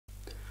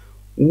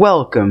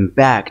Welcome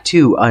back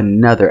to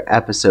another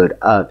episode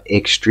of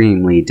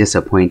Extremely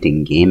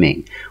Disappointing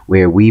Gaming,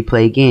 where we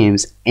play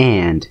games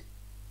and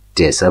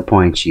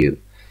disappoint you.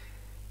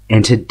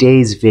 In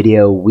today's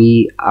video,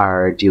 we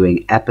are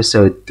doing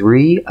episode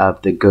 3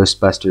 of the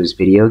Ghostbusters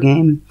video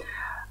game.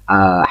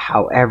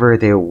 However,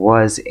 there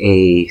was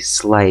a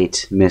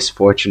slight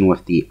misfortune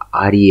with the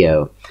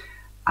audio.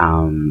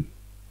 I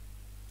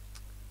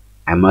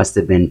must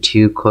have been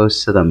too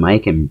close to the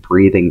mic and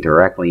breathing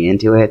directly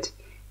into it,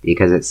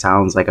 because it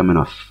sounds like I'm in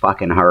a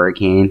fucking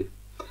hurricane.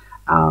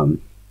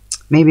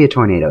 Maybe a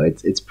tornado.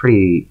 It's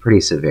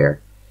pretty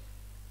severe.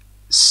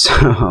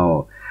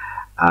 So,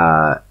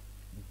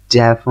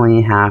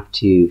 definitely have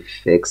to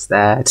fix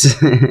that.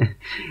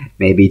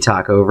 Maybe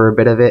talk over a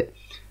bit of it.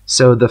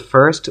 So the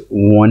first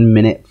 1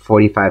 minute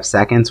 45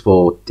 seconds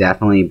will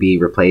definitely be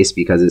replaced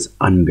because it's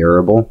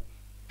unbearable.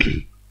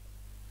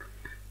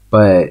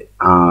 But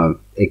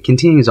it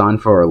continues on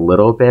for a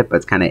little bit, but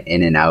it's kind of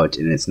in and out,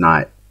 and it's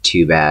not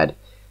too bad.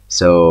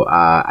 So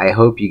I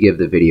hope you give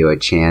the video a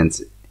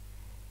chance.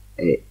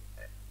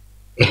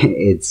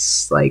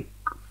 It's like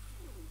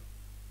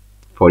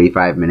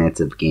 45 minutes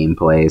of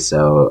gameplay,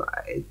 so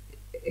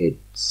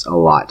it's a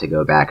lot to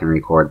go back and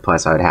record.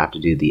 Plus, I would have to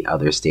do the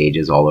other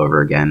stages all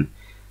over again.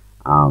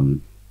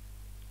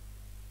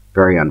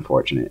 Very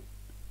unfortunate.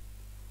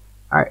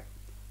 Alright.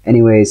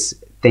 Anyways,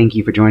 thank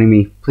you for joining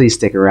me. Please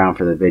stick around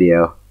for the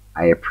video.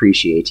 I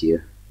appreciate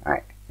you.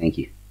 Alright, thank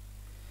you.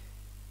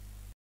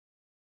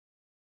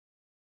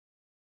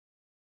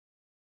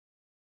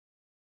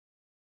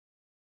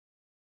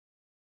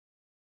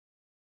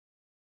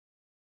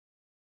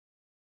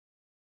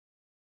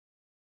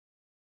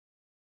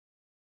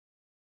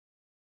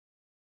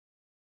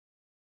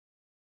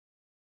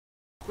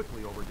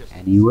 Quickly over distance.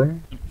 Anywhere?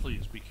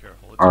 Please be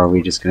careful. Or are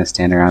we just gonna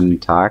stand around and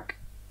talk?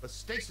 The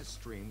stasis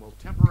stream will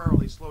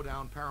temporarily slow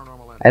down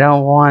paranormal energy. I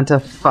don't want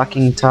to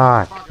fucking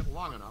talk.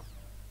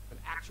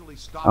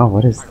 Oh,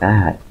 what is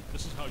that?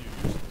 This is how you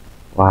use it.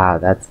 Wow,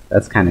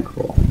 that's kind of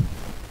cool.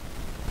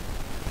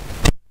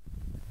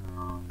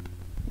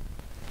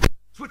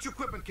 Switch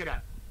equipment,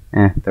 cadet.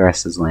 The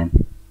rest is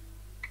lame.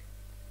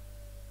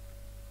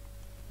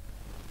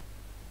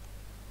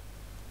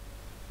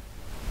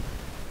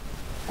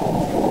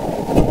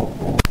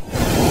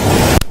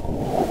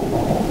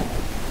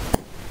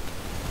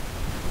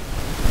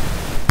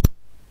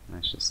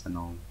 That's just an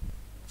old...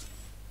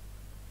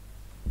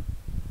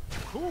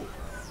 Cool.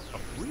 A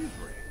freeze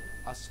ray.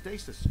 A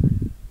stasis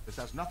stream. This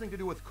has nothing to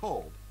do with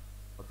cold,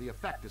 but the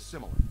effect is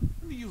similar.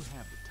 When do you have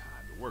the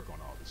time to work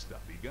on all this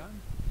stuff, Egon?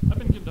 I've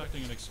been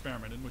conducting an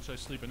experiment in which I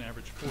sleep an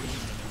average 14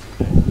 minutes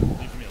a day,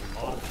 leaving me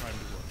a lot of time to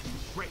work.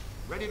 Great.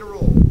 Ready to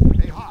roll.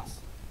 Hey, Haas.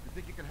 You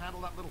think you can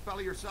handle that little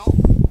fella yourself?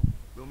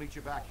 We'll meet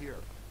you back here.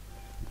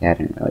 Yeah, I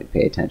didn't really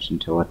pay attention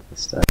to what the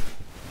stuff...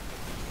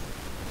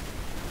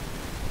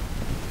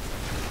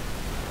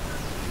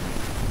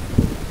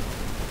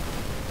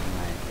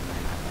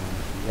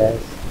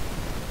 Guys.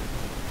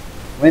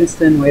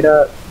 Winston, wait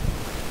up.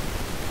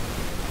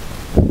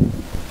 I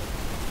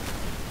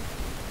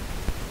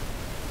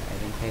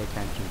didn't pay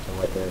attention to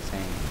what they were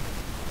saying.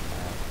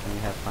 Can we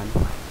have fun?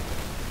 Can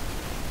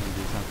we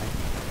do something?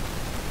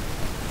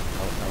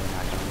 Oh, are we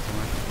not going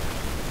somewhere?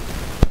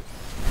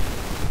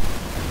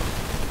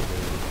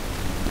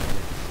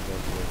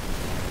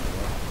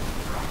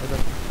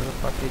 Where the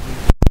fuck did you...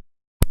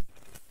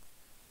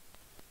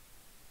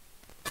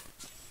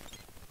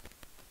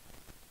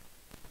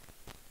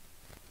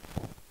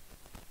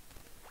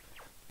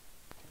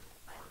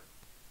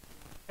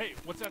 Hey,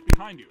 what's that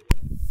behind you?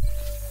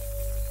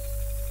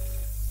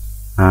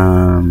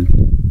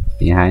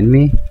 Behind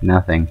me?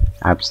 Nothing.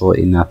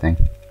 Absolutely nothing.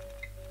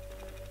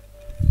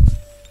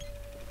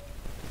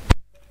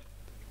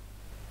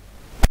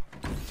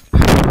 I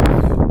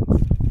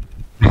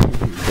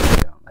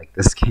don't like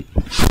this game.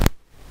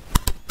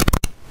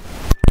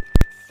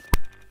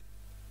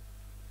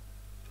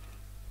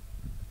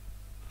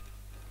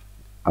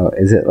 Oh,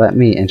 is it letting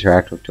me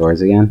interact with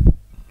doors again?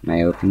 Can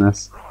I open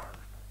this?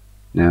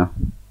 No.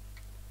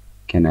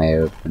 Can I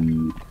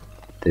open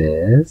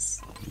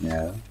this?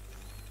 No.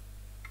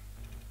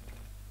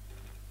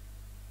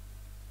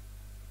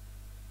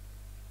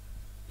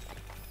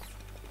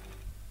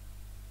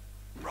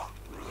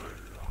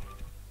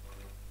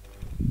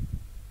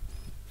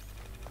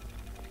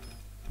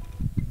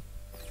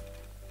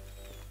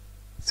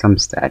 Some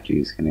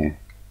statue's gonna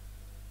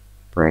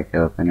break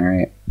open,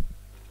 right?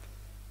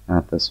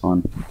 Not this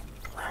one.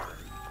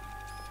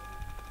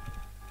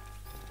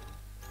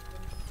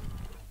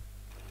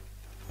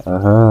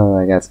 Oh,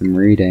 I got some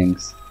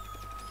readings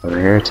over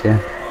here too.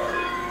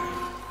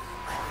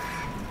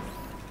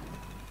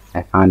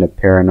 I found a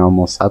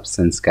paranormal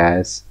substance,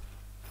 guys.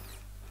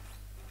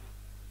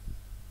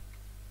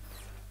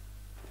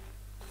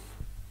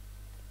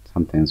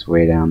 Something's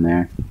way down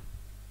there.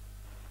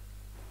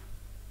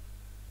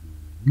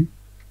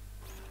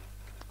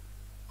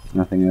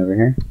 Nothing over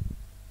here.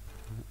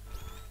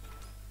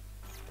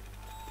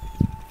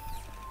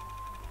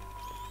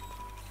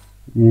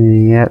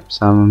 Yep,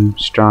 some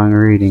strong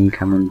reading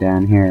coming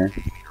down here.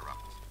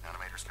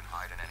 Animators can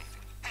hide in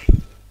anything.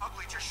 Hey,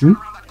 ugly, just shoot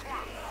around that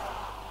corner.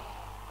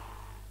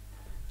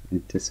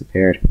 It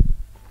disappeared.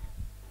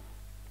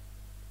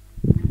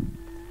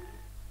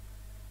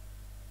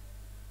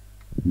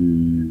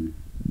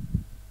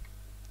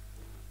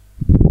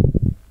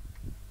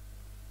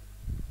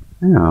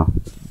 Oh.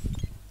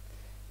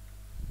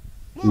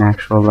 An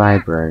actual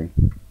library.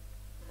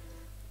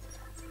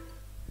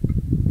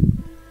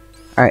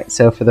 Alright,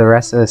 so for the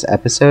rest of this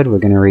episode, we're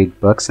going to read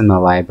books in the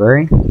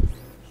library.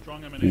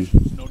 Strong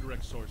emanations, no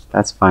direct source.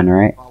 That's fun,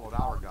 right? Followed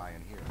our guy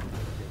in here.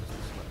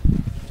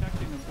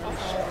 Detecting a very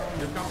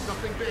Here comes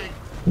something big.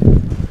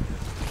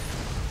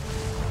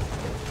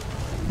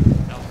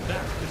 Now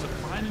that is a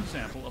fine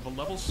example of a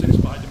level 6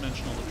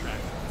 bidimensional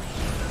attractor.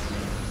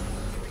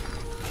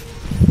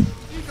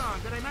 Egon,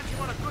 did I mention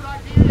what a good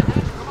idea you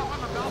had to come up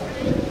on the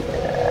balcony?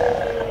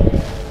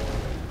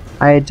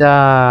 I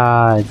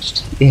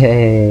dodged!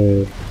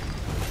 Yay!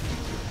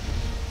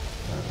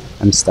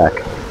 I'm stuck.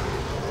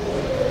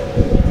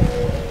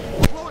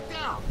 Blow it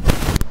down.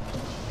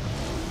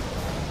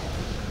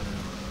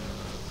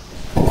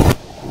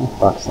 Oh,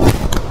 fuck's sake.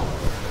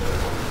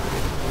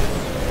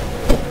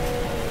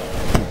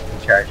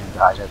 Charge and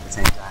dodge at the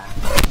same time.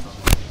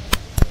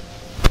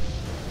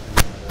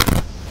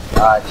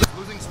 Dodge.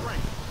 Losing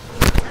strength.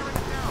 Tearing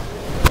it down.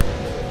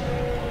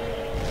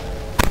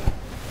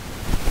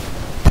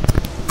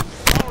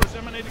 Power is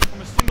emanating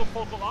from a single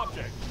focal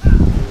object.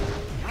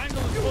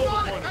 Triangle is You focal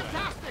got it. point away.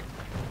 Fantastic.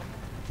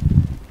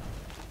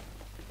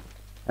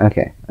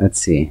 Okay,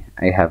 let's see.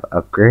 I have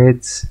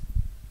upgrades.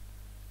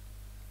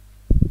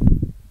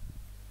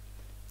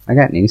 I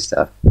got new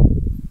stuff.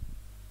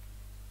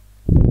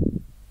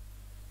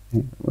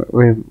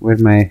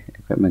 Where'd my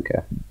equipment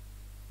go?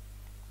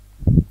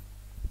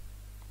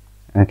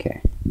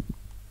 Okay.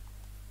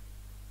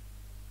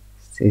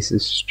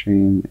 Stasis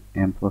stream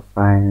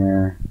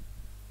amplifier.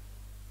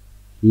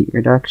 Heat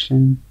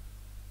reduction.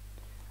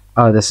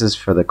 Oh, this is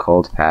for the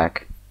cold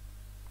pack.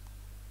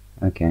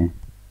 Okay.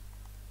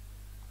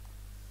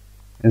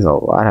 There's a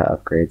lot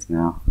of upgrades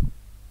now.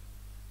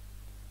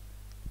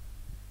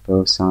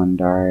 Boson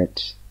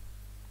dart.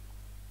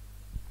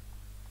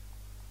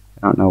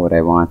 I don't know what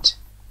I want.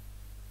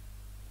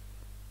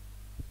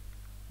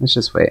 Let's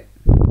just wait.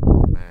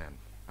 Man,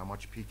 how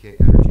much PK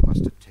energy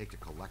must it take to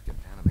collect an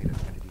animated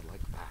entity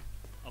like that?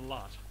 A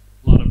lot.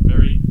 A lot of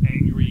very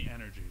angry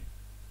energy.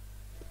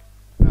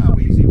 How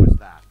easy was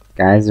that?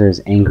 Guys, there's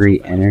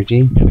angry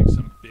energy. Getting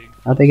some big.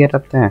 How'd they get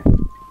up there?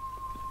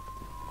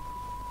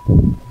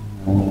 Did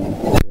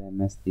I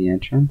miss the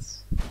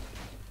entrance?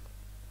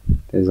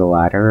 There's a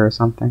ladder or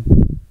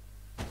something?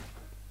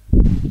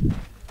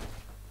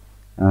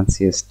 I don't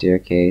see a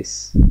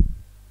staircase.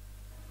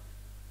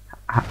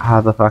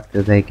 How the fuck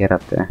did they get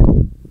up there?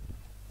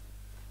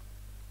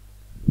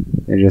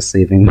 They're just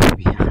leaving me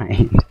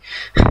behind.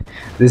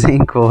 This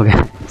ain't cool,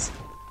 guys.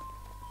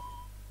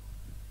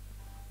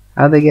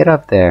 How'd they get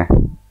up there?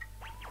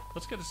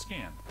 Let's get a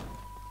scan.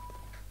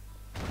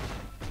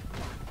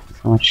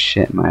 So much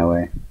shit my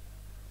way.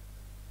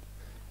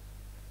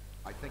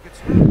 I think it's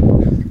her.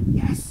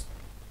 Yes!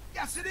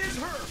 Yes, it is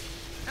her!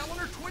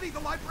 Eleanor Twitty, the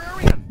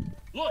librarian!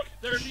 Look,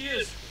 there she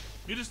is.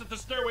 Meet us at the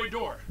stairway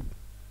door.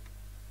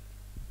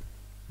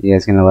 You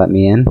guys gonna let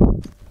me in?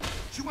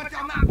 She went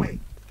down that way!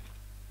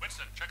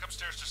 Winston, check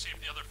upstairs to see if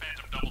the other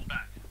phantom doubled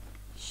back.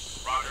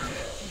 Roger.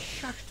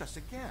 She shushed us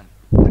again.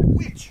 But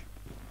which?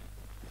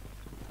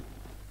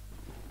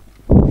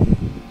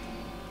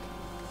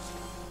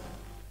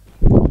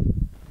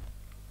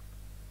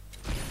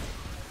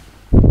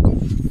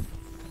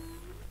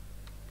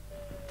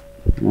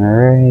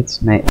 Alright,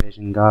 night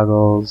vision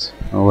goggles,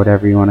 or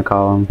whatever you want to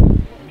call them.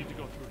 We need to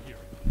go through here.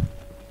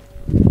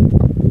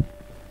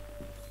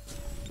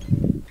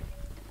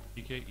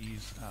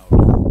 PKE's out.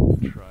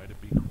 Try to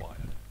be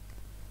quiet.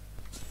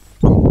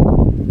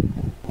 Oh,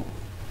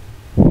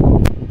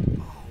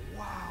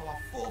 wow,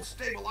 a full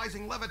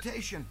stabilizing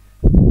levitation.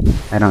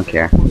 I don't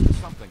care. Close to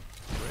something.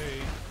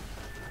 Wait.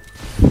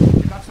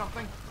 You got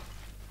something?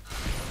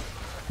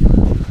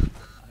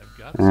 I've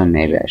got something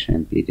Maybe I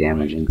shouldn't be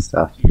damaging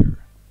stuff. here.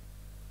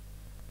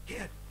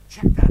 Kid,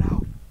 check that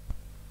out.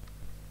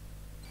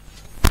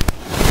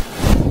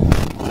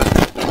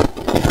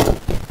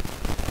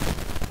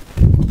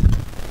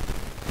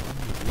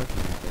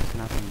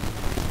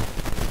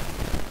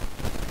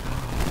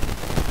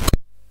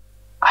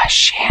 A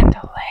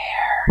chandelier.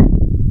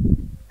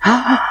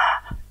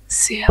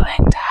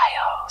 Ceiling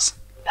tiles.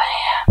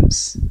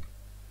 Lamps.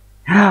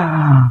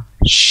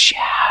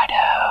 Shadows.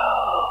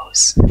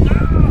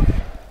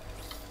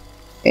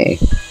 Hey,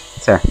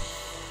 sir.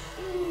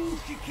 Ooh,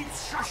 she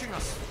keeps shushing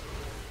us.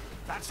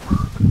 That's her,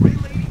 the Gray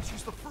Lady.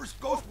 She's the first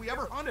ghost we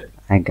ever hunted.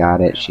 I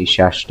got it. She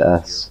shushed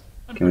us.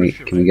 I'm Can pretty we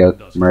sure can we she go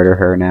does. murder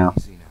her now?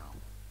 Easy now.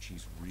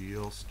 She's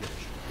real skittish.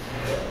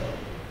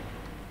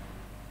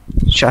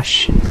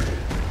 Shush.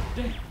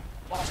 Dang,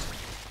 lost her.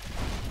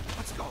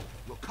 Let's go.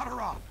 We'll cut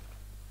her off.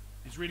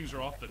 These readings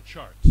are off the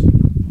charts.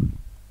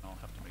 I'll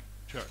have to make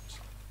charts.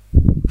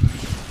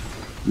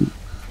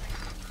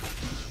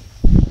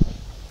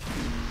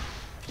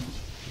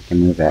 can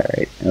move that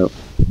right. Nope.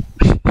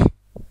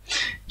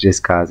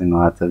 Just causing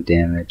lots of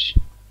damage.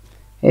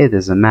 Hey,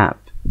 there's a map.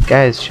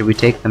 Guys, should we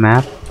take the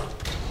map?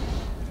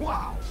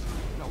 Wow!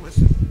 No,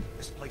 listen.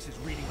 This place is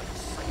reading like a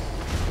psychic.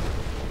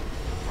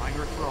 Find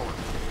or thrower.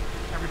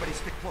 Everybody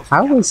stick close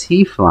How together. was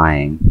he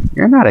flying?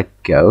 You're not a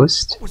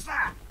ghost. What was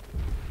that?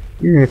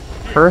 You're a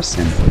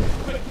person.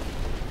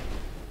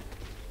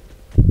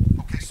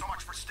 Okay, so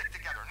much for stick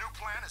together. New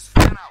plan is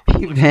fan out.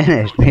 He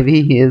vanished.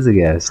 Maybe he is a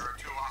ghost. There are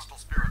 2 hostile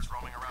spirits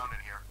roaming around in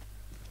here.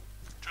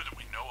 2 that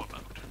we know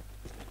about.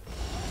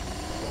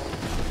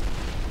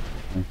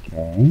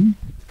 Okay.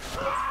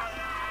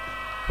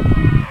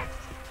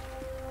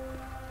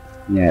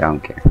 Yeah, I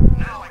don't care.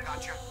 Now I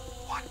got you.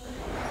 What?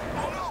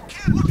 Oh no,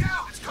 kid, look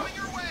out! It's coming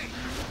your way!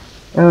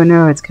 Oh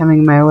no, it's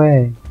coming my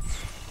way.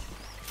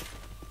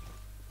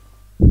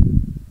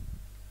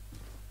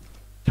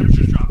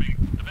 Temperature's dropping.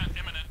 Event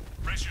imminent.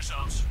 Brace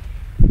yourselves.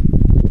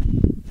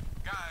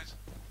 Guys,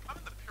 I'm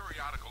in the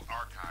periodical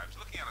archives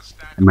looking at a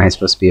stack Am I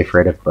supposed to be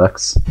afraid of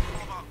books?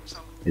 about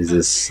some Is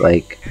this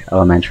like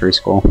elementary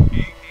school?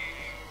 AKA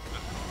the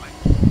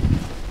collector.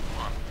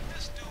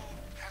 This dude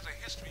has a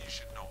history you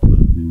should know about.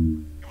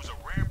 He was a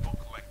rare book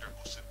collector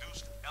who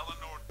seduced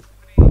Eleanor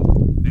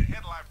Twitty, the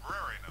head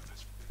librarian of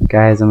this.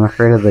 Guys, I'm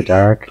afraid of the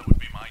dark. That would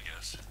be my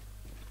guess.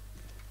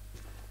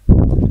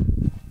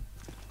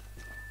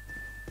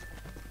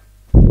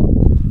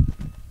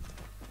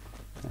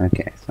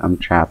 Okay, so I'm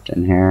trapped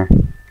in here.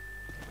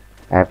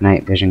 I have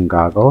night vision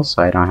goggles,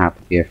 so I don't have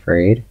to be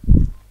afraid.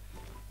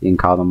 You can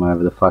call them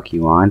whatever the fuck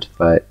you want,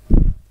 but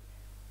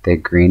they're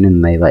green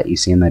and they let you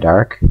see in the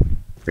dark.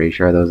 Pretty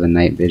sure those are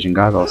night vision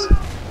goggles.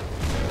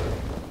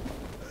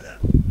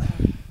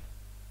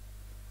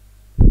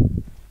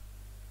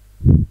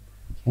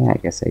 Okay, I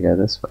guess I go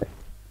this way.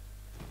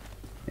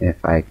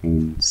 If I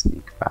can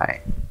sneak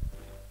by.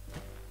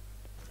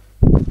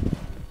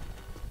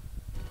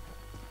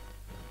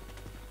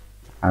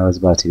 I was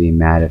about to be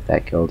mad if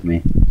that killed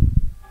me.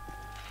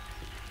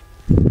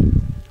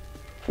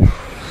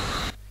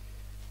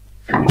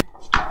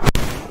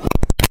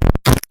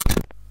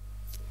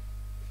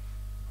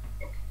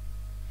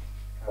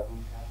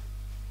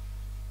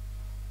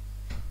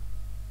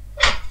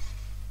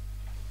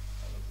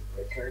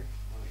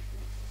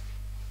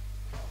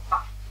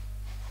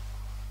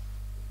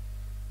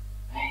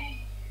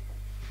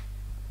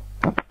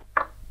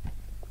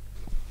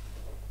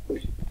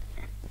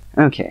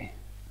 Okay.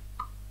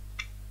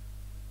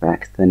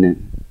 Back to the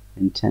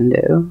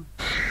Nintendo.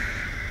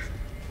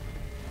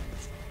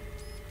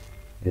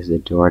 There's a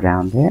door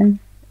down there,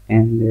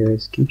 and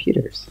there's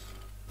computers.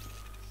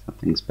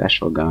 Something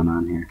special going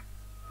on here.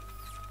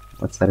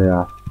 Let's set it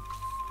off.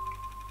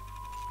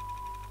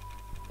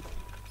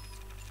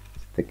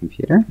 Is it the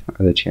computer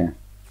or the chair?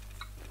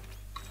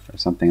 Or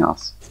something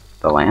else?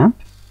 The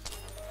lamp?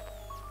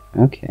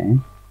 Okay.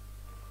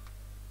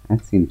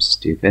 That seems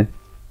stupid.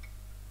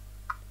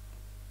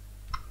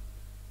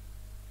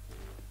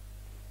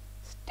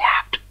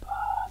 Stabbed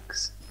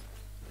bugs.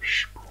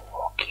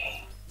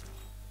 Spooky.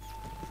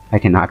 I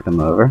can knock them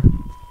over.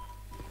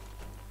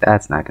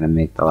 That's not gonna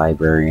make the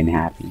librarian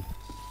happy.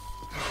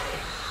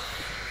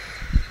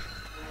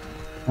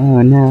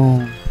 Oh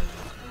no.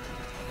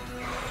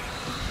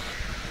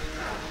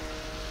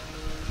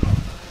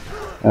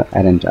 Oh,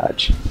 I didn't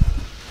dodge.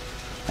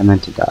 I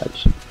meant to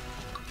dodge.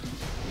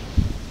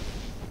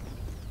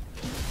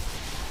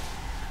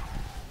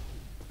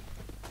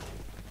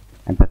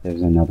 I bet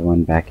there's another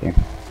one back here.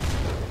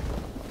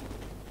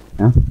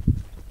 No?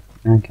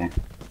 Okay.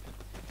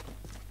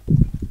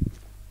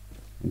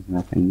 There's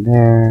nothing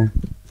there.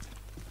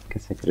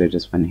 Guess I could have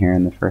just went here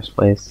in the first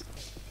place.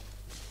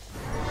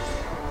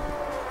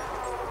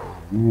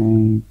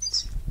 Alright.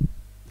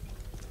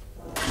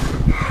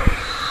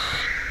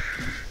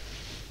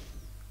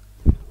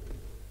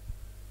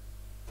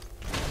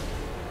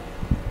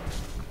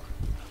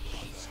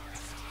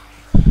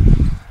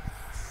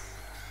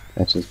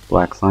 That's just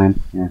black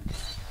slime? Yeah.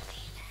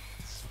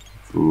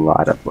 It's a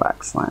lot of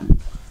black slime.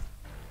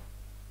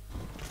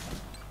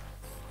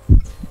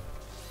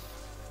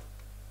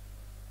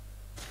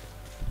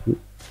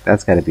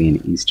 That's gotta be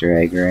an Easter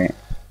egg, right?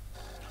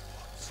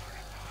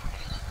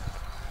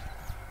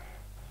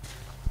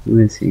 Who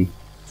is he?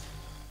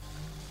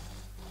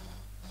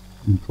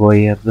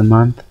 Employee of the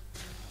month?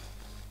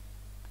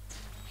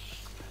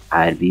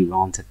 I'd be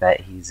willing to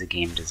bet he's a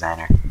game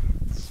designer.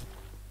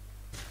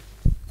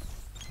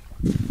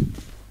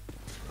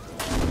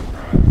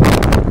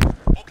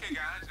 Okay,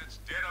 guys, it's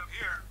dead up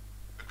here.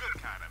 The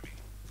good kind, I mean.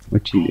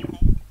 What you doing?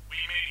 We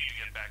may need to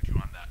get back to you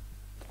on that.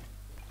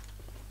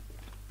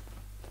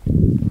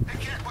 Hey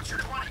kid, what's your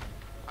 20?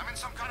 I'm in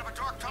some kind of a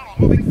dark tunnel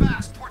moving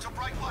fast towards a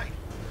bright light.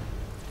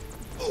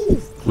 Ooh!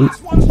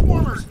 Class 1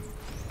 swarmers!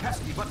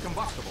 Pesky but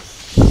combustible.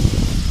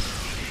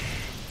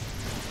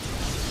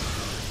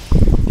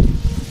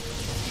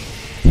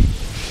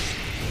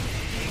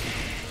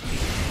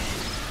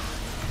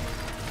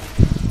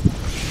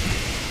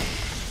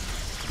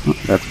 Oh,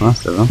 that's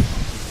most of them.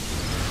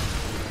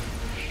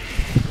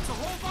 It's a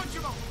whole bunch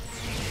of them!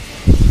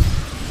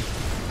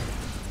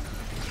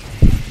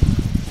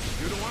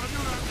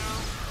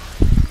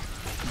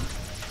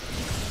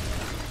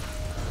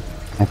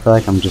 feel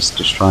like I'm just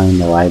destroying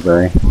the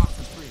library.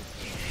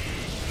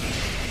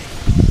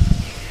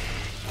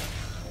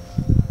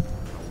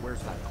 Where's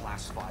that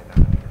class 5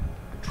 animator?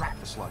 Track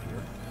the slut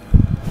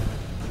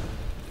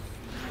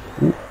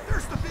here.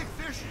 There's the big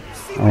fish.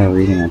 See Oh, him,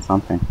 reading kid? on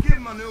something. Give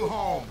him a new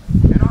home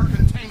in our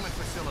containment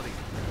facility.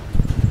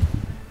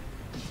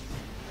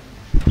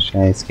 Should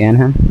I scan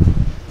him?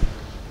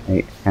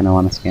 I kinda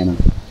wanna scan him.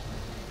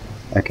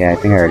 Okay, I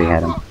think I already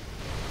had him.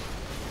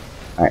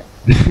 Alright.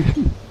 Look,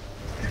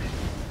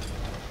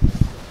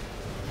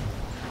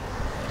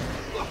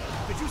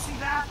 did you see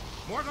that?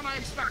 More than I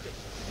expected.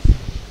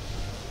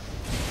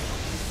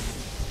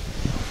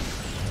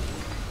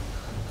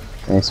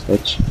 Did I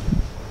switch?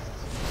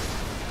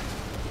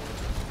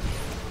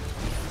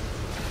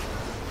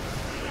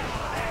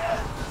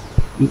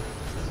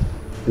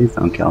 Please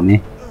don't kill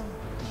me.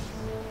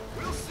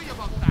 We'll see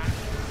about that.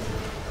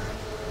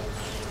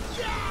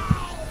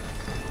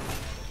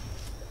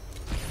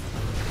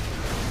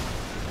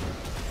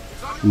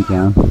 I'm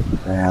down.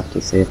 I have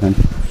to save him.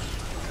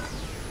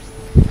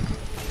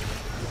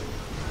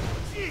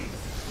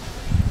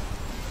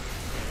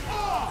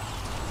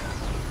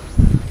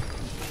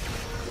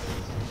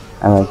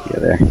 I like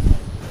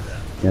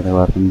the other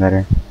weapon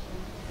better.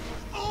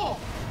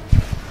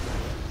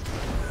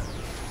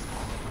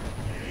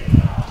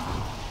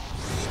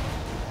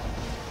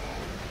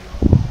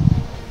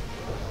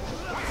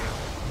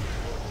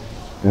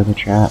 Throw the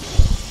trap.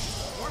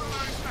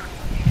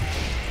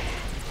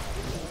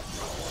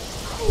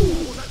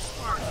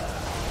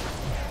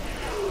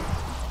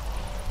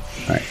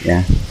 Alright,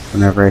 yeah.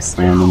 Whenever I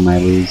slam them, I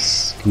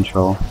lose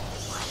control.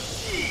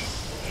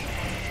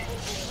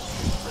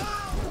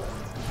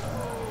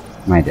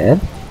 Am I dead?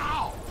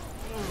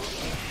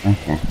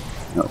 Okay.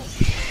 Nope.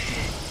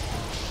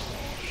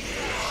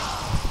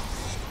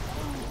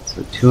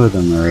 So 2 of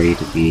them are ready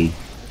to be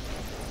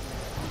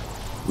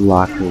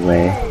locked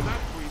away.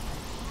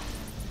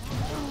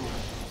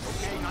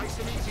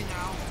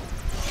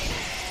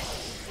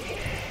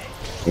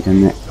 Get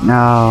in there.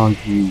 No,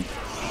 you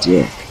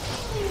dick.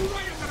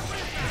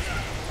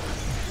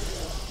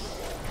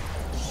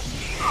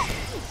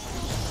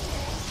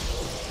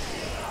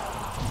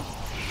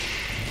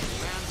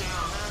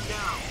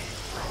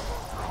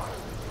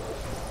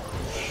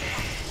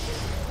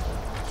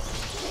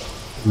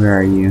 Where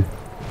are you?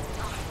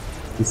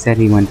 He said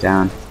he went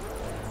down.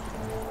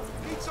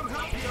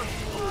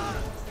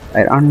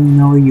 I don't even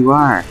know where you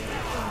are.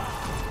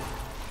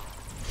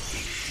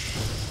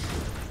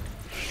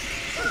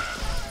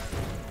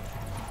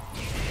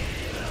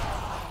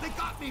 They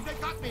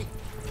got me.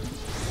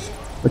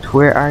 But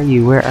where are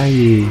you? Where are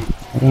you?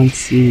 I don't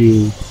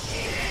see you.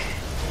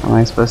 How am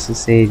I supposed to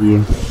save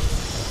you?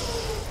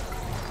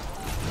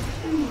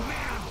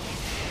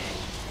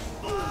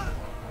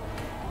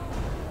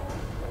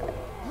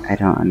 I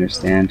don't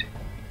understand.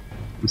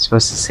 I'm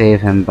supposed to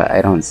save him, but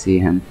I don't see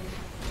him.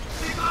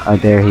 Oh,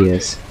 there he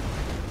is.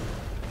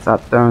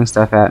 Stop throwing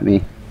stuff at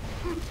me.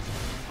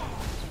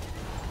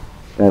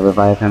 Did I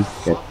revive him?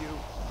 Good.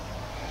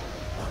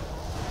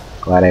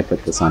 Glad I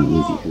put this on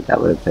easy, because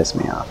that would have pissed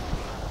me off.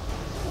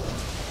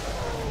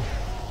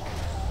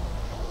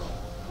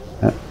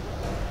 Oh,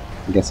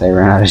 I guess I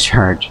ran out of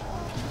charge.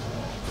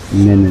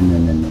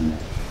 No.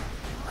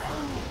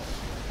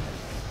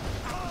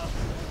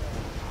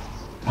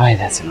 Oh,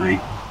 that's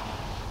annoying.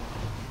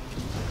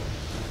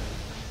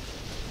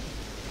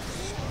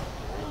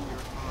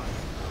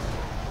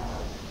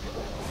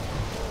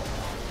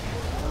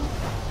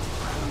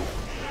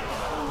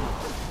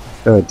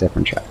 Throw a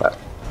different trap up. I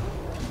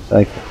feel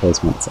like the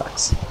placement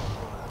sucks.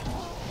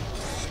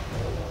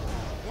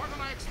 More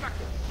than I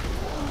expected.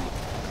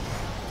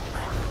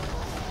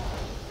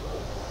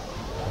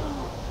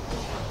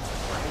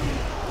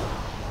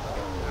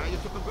 You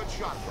took a good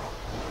shot, bro.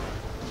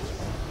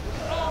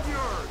 All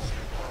yours.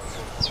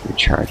 Let's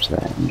recharge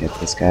that and get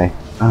this guy.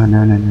 Oh,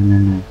 no. Let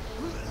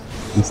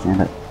me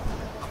stand up.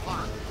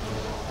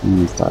 Let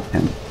me stop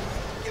him.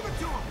 Give it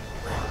to him.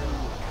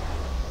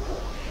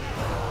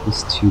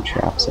 There's 2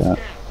 traps up.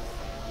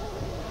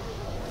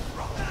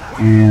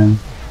 And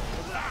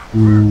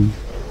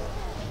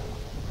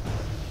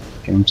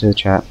get him to the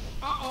trap.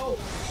 Uh-oh.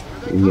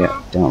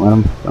 Yeah, don't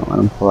let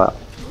him pull out.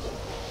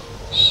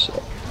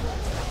 Shit.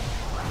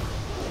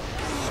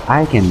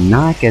 I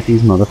cannot get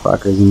these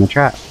motherfuckers in the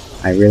trap.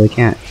 I really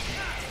can't.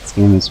 This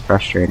game is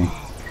frustrating.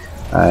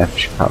 I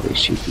should probably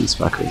shoot these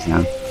fuckers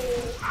now.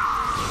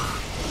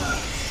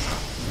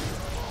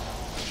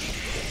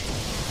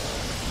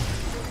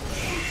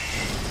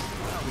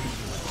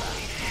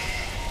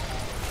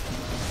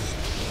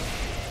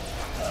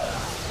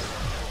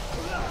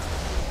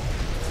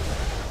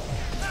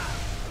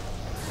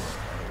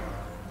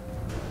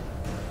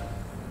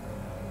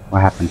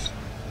 What happened?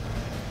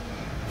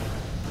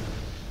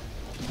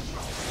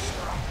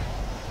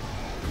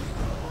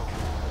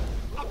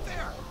 Up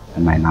there.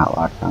 Am I not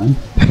locked on?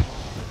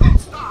 Don't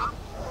stop.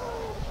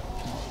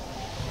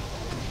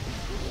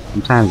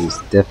 Sometimes it's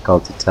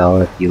difficult to tell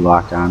if you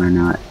locked on or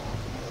not.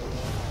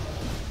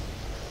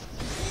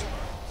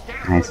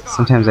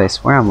 Sometimes I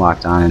swear I'm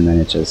locked on and then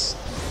it just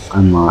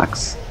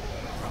unlocks.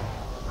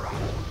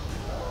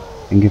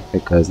 I think if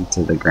it goes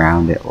into the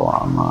ground, it will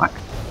unlock.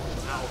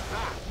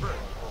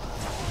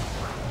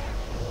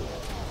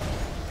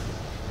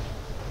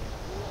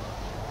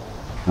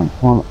 Come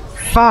on.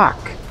 Fuck!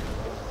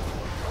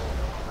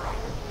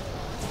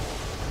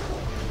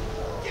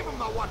 Give him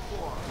the what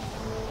for.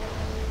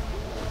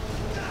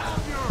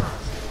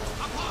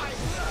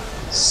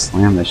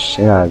 Slam the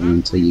shit out of you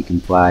until you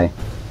can fly.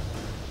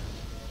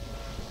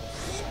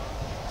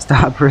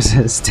 Stop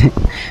resisting.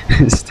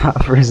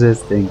 Stop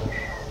resisting.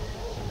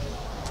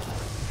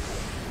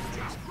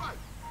 Just right.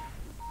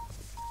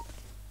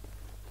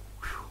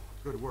 Whew,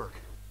 good work.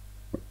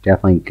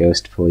 Definitely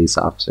ghost police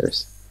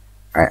officers.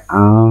 Alright,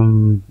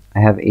 I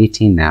have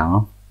 18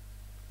 now.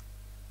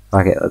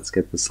 Fuck it, let's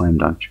get the slam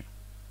dunk.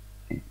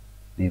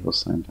 Naval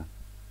slam dunk.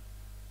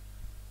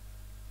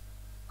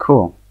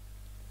 Cool.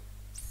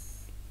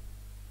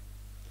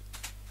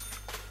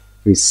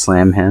 If we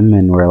slam him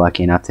and we're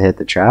lucky enough to hit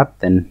the trap,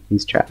 then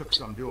he's Took trapped.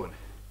 some doing.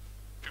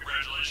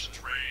 Congratulations,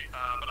 Ray.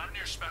 But I'm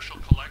near Special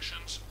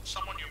Collections.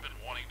 Someone you've been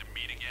wanting to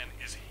meet again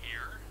is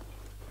here.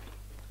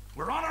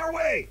 We're on our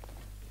way.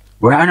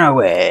 We're on our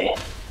way!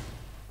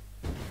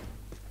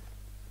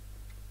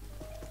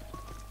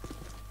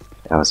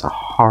 That was a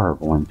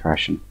horrible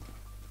impression.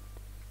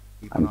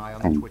 Keep an eye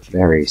on the I'm twitchy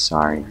very ones.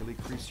 sorry. They'll really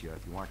crease you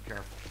if you aren't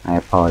careful. I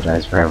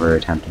apologize for ever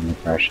attempting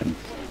impressions.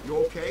 You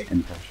okay?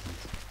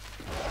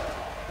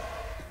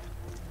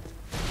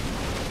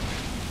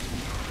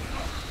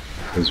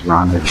 It was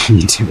wrong of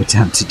me to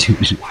attempt to do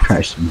an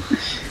impression.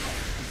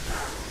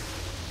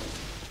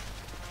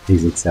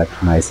 Please accept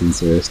my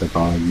sincerest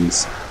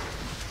apologies.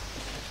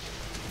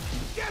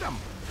 Get him.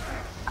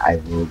 I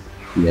will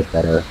be a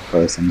better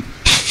person.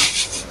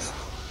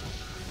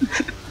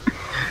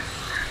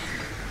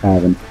 I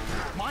haven't.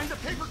 Mind the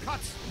paper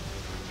cuts.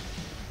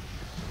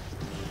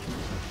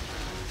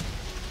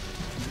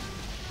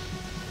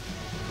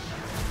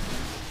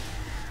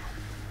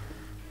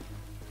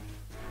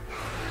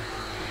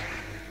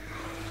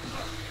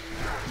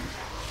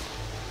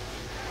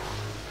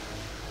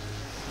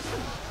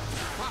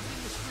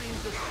 Crossing the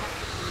streams is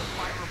technically a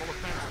fireable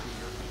offense,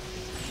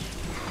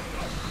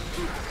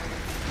 Junior.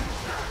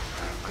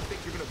 I think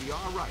you're gonna be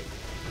all right.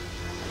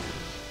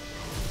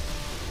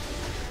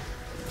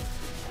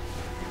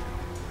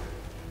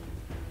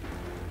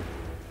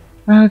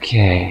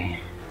 Okay.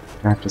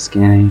 Do I have to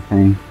scan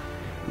anything?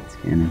 Not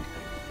scanning.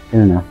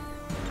 Good enough.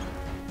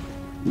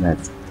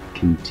 Let's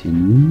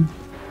continue.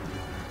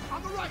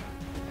 On the right.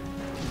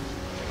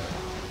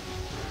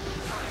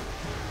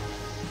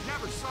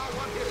 Never saw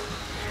one hit it.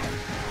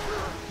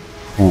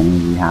 Apparently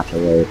we have to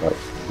worry about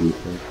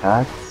lethal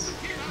attacks,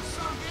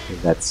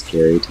 because that's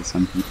scary to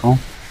some people.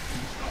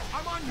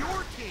 I'm on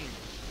your team.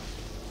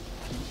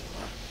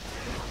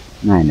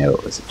 And I know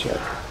it was a joke.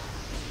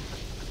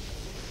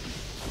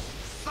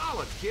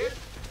 Solid, kid.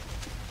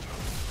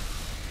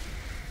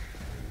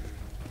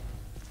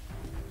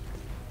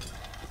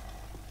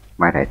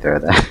 Why'd I throw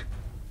that?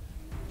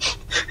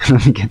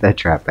 Let me get that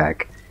trap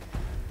back.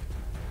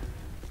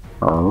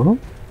 Oh?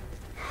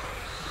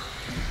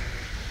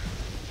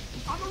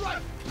 On the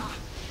right.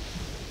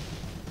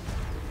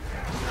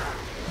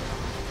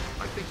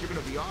 I think you're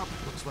gonna be off.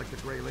 Looks like the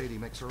Gray Lady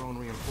makes her own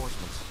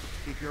reinforcements.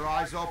 Keep your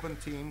eyes open,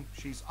 team.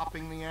 She's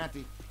upping the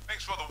ante.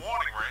 Thanks for the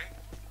warning, Ray.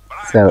 But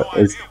I So, have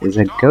no is idea what a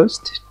you're talking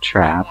ghost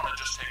trap I want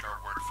to just take our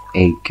word for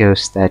it. a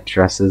ghost that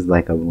dresses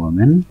like a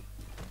woman?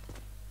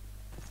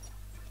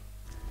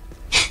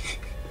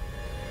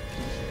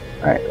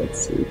 Alright, let's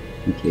see.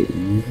 Okay.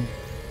 Quiet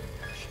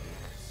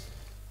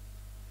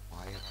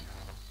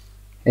now.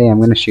 Hey, I'm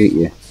gonna shoot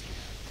you. I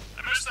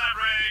missed that,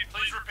 Ray.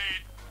 Please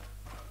repeat.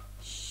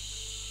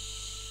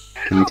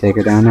 Can we take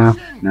her down now?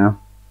 No?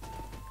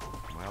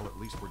 Well, at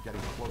least we're getting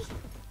closer.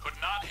 Could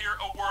not hear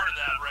a word of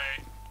that,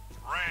 Ray.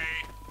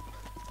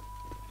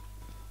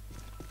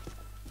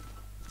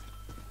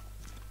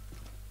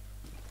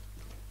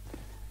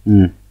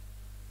 Ray.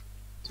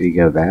 Do we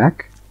go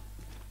back?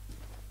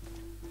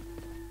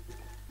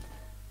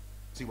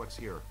 See what's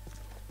here.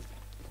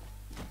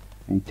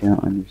 I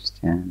don't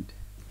understand.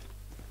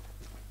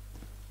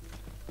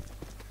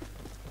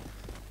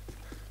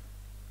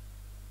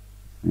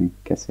 I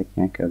guess I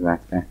can't go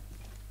back there.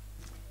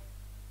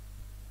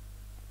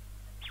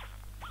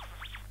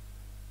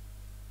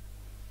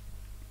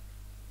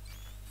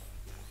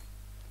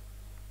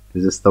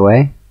 Is this the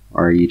way?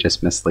 Or are you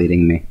just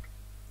misleading me?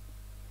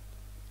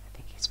 I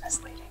think he's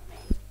misleading me.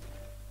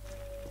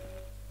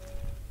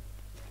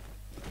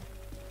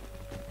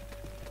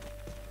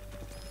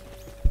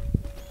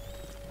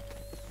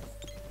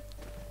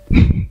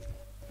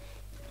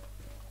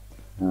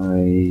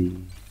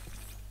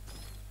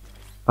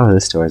 Oh,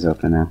 this door's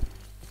open now.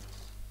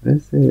 What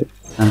is it?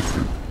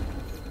 Something.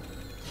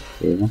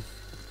 Cable.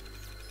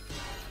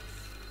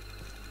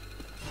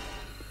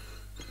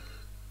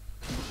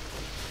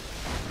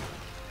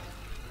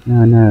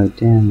 No, no,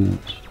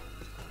 damage.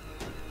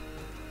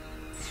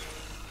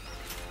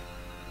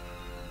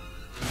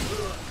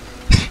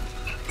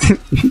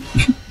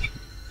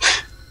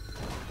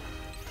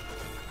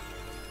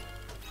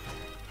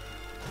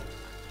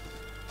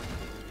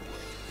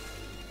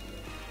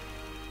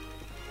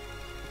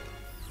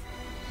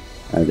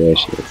 Oh, there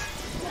she is.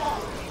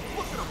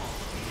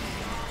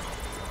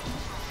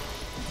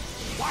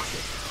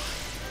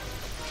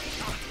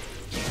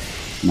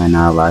 Am I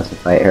not allowed to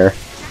fight her?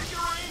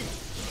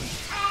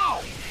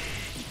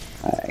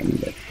 I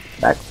need to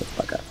back the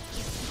fuck up.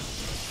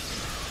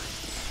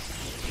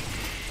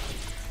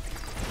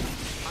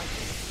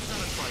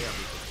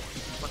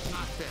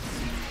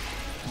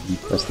 I'm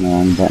pressing the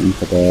wrong button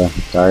for the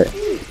dart. I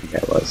think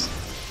that was.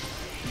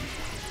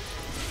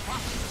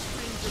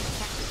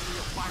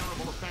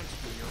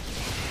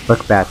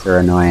 Book bats are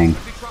annoying.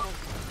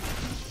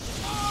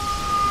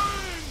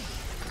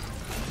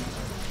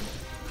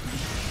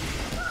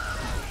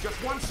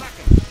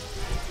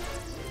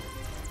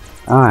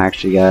 Oh, I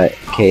actually got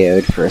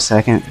KO'd for a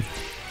second.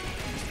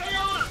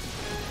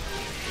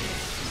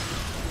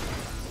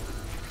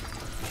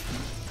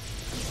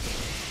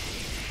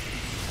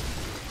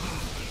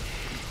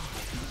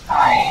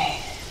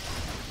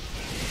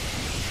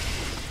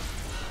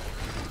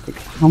 Like,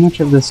 how much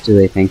of this do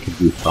they think could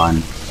be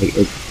fun? Like,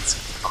 it's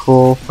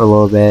cool for a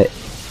little bit.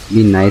 It'd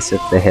be nice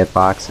if the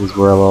hitboxes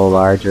were a little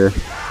larger.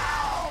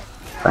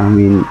 But I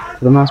mean,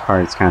 for the most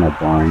part, it's kind of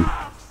boring.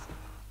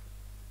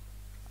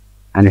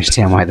 I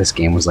understand why this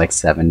game was like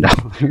 $7.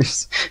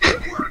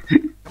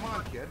 Come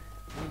on, kid.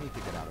 We need to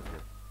get out of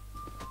here.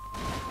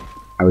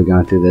 Are we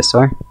going through this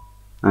door?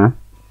 Huh?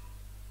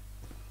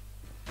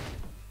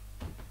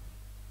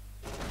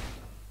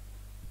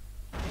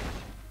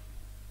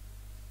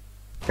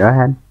 Go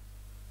ahead.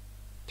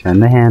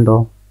 Turn the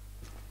handle.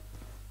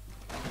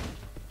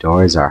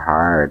 Doors are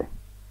hard.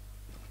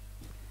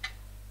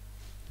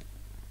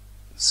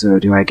 So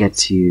do I get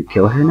to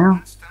kill her now?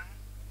 Winston,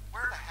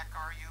 where the heck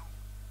are you?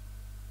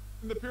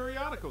 In the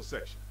periodical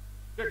section.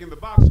 Checking the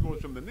box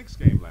scores from the Knicks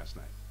game last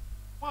night.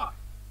 Why?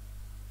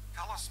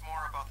 Tell us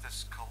more about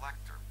this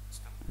collector,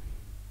 Winston.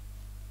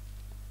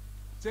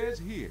 Says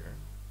here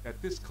that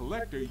this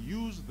collector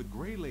used the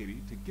Gray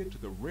Lady to get to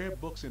the rare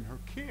books in her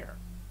care.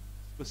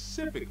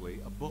 Specifically,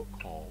 a book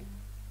called...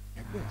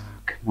 Get this.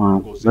 Come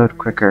on, load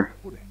quicker.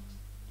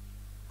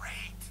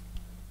 Great.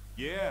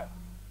 Yeah,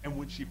 and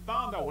when she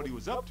found out what he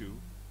was up to,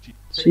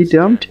 She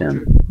dumped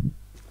him.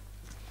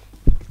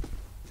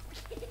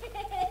 Hey,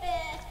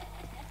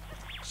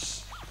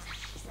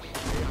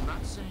 I'm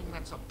not saying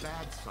that's a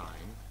bad sign,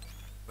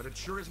 but it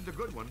sure isn't a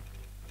good one.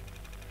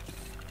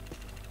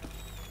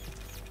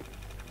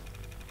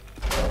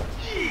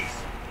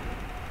 Jeez!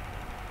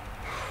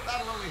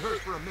 That'll only hurt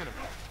for a minute.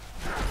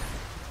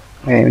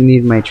 I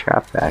need my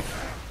trap back.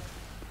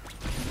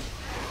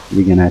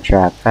 You gonna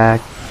trap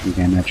back? You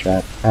gonna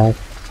trap back?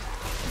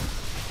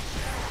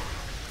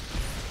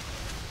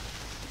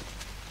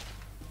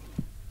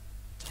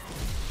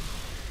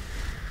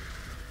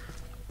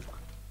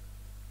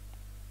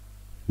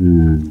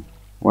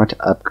 What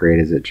upgrade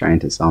is it trying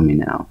to sell me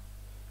now?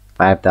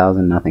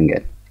 5,000, nothing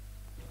good.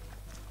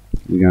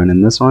 You going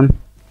in this one?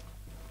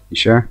 You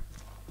sure?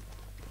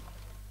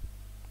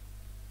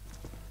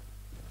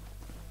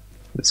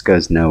 This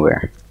goes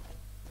nowhere.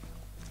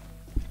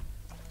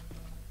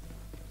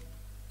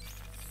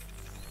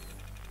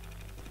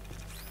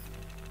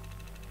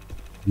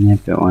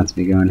 Yep, it wants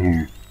me going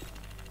here.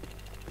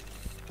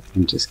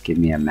 And just give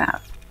me a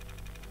map.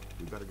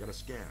 We better get a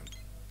scan.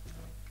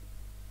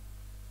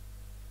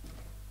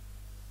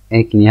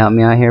 Hey, can you help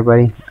me out here,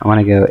 buddy? I want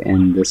to go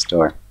in this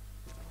door.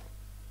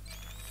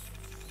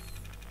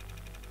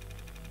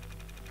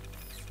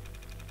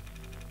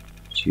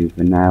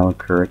 Juvenile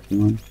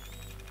curriculum.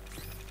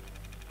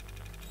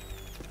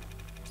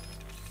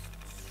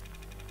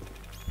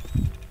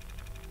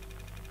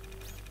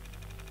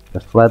 The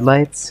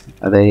floodlights?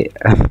 Are they...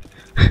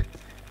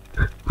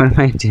 What am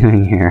I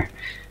doing here?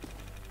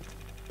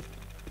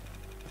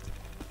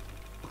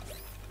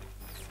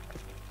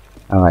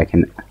 Oh, I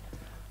can...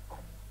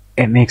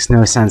 It makes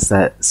no sense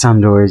that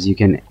some doors you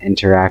can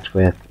interact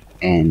with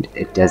and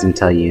it doesn't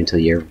tell you until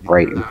you're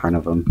right in front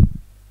of them.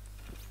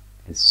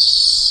 It's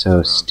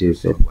so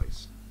stupid.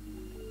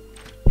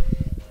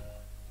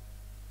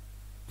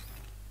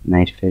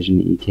 Night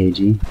vision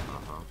EKG.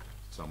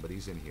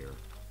 Somebody's in here.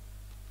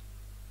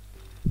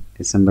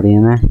 Is somebody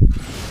in there?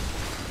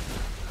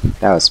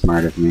 That was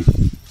smart of me.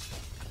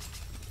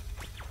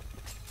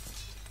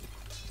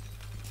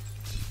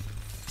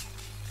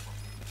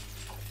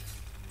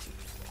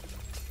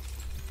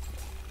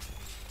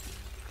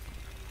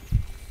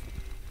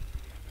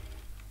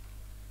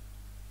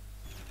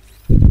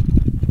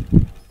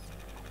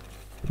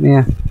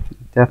 Yeah,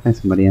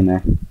 definitely somebody in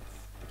there.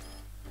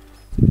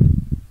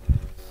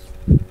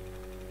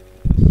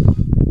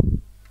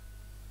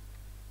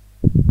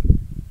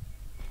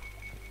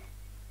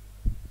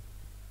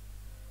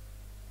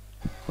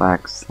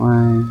 Black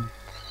slime.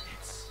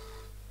 It's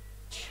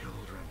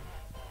children.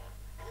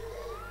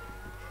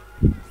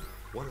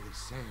 What are they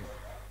saying?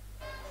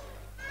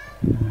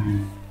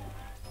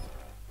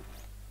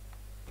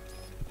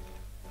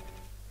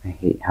 I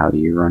hate how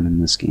you run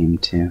in this game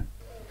too.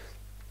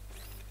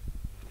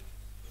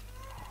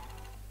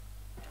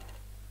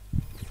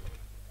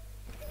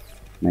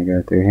 Can I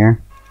go through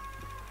here?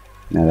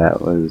 No,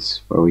 that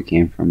was where we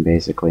came from,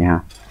 basically,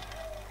 huh?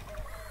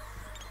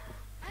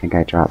 I think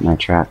I dropped my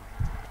trap.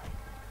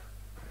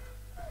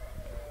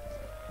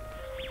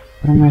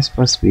 What am I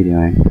supposed to be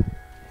doing?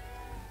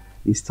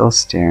 He's still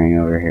staring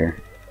over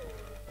here.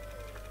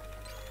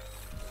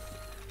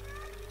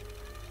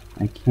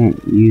 I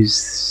can't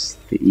use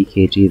the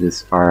EKG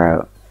this far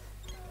out.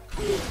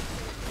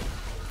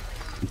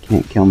 I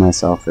can't kill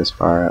myself this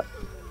far out.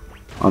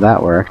 Well,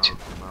 that worked.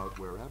 Come out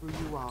wherever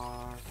you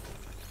are.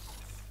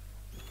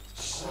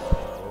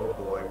 Oh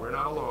boy, we're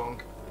not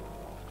alone.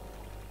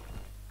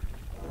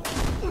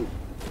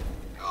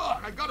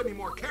 I gotta be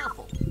more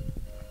careful. You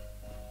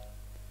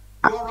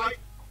alright?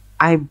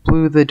 I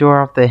blew the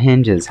door off the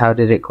hinges. How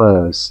did it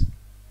close?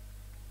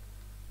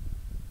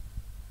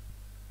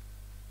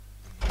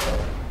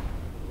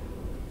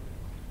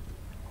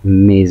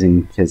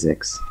 Amazing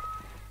physics.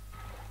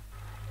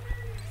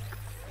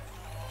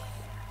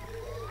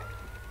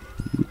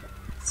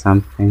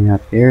 Something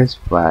up here is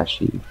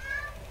flashy.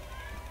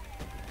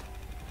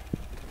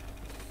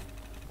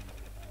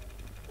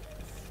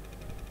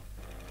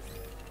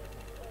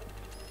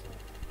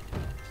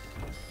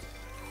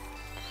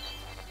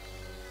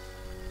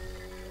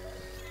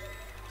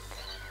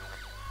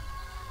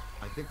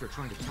 I think they're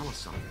trying to tell us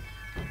something.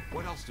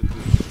 What else did we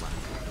reflect?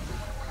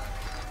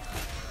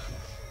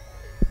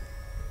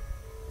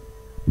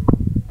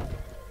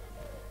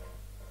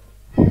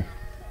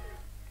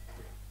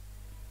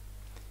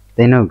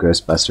 They know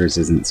Ghostbusters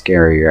isn't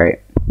scary,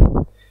 right?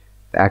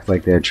 They act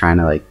like they're trying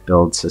to like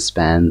build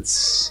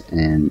suspense,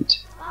 and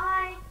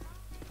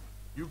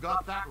You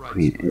got that right. I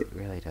mean, it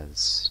really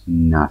does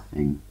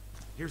nothing.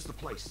 Here's the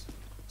place.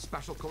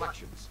 Special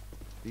collections.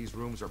 These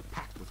rooms are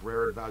packed with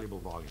rare and valuable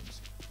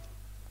volumes.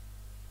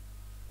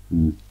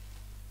 Hmm.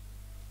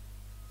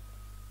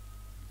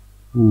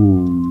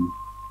 Hmm.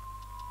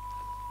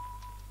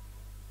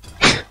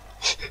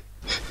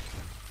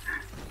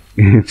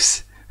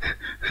 Oops.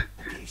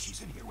 Okay,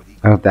 she's in here with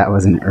I hope that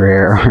wasn't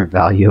rare or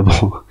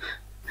valuable.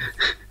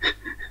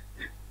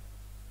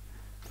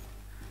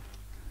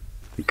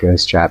 The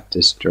ghost trap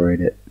destroyed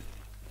it.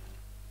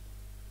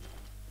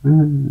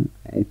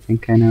 I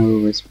think I know where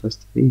we're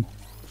supposed to be.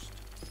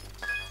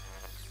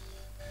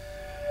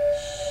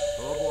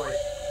 Oh boy.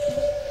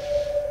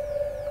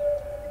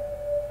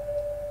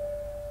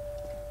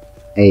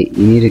 Hey,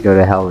 you need to go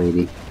to hell,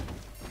 lady.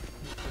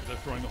 They're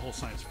throwing the whole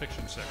science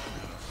fiction section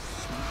at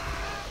us.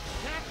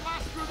 Can't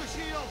blast through the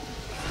shield.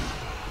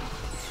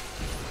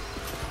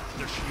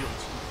 Their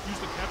shields. Use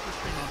the capture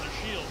stream on their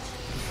shields.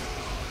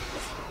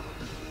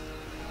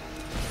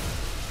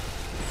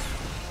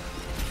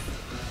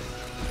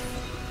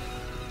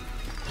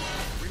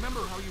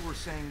 Remember how you were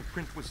saying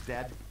Print was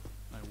dead?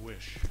 I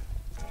wish.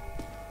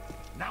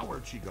 Now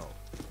where'd she go?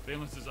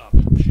 Valence is up.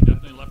 She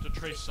definitely left a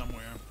trace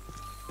somewhere.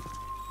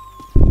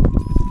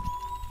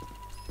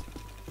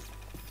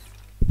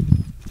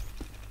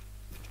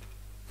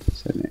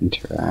 So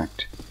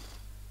interact.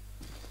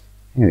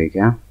 There we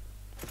go.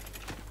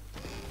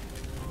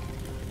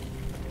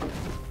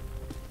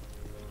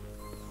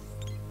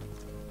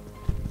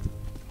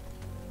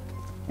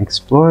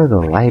 Explore the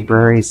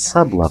library's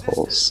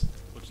sublevels.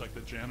 Looks like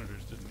the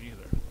janitors didn't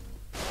either.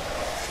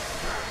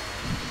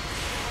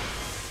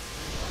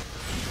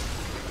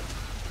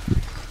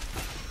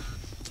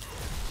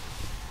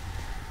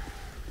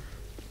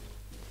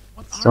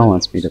 What Still are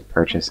wants me those? to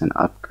purchase an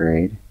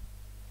upgrade.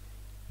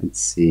 Let's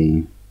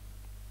see.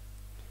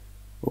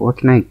 What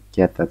can I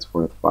get that's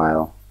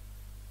worthwhile?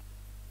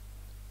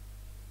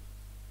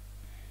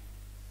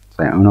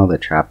 So I own all the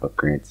trap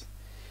upgrades.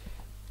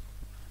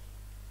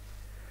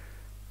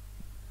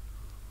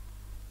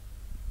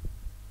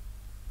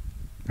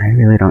 I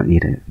really don't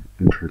need an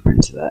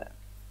improvement to that.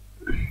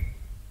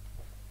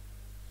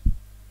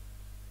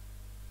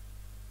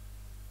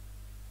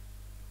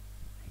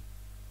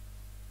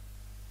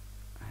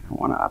 I don't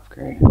want to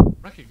upgrade.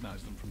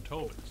 Recognize them from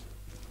Tobin's.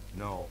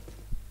 No.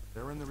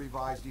 They're in the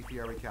revised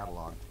Efieri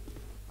catalog.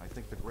 I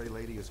think the Grey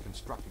Lady is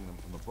constructing them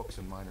from the books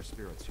and minor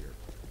spirits here.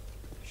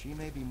 She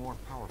may be more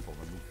powerful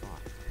than we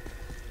thought.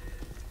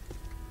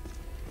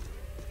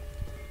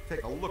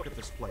 Take a look at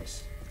this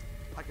place.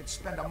 I could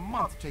spend a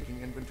month taking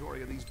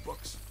inventory of these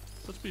books.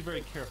 Let's be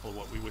very careful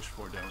what we wish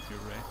for down here,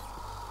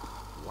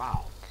 Ray.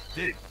 Wow.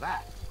 Dig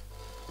that.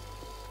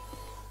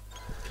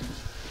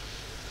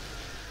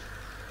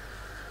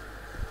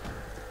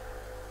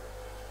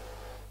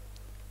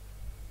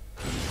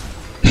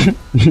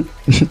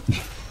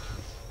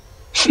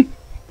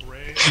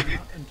 Ray, I'm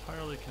not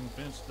entirely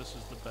convinced this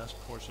is the best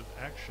course of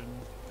action.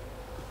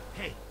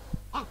 Hey,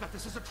 I'll bet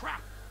this is a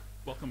trap.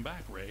 Welcome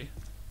back, Ray.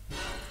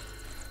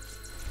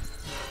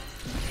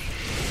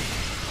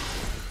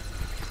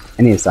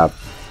 I need to stop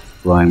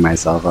blowing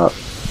myself up.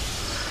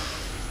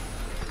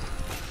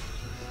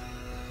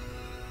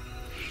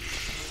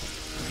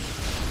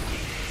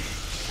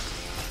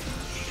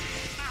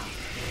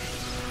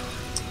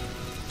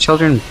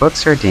 Children,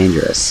 books are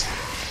dangerous.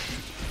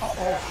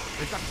 Uh-oh,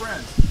 they've got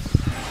friends.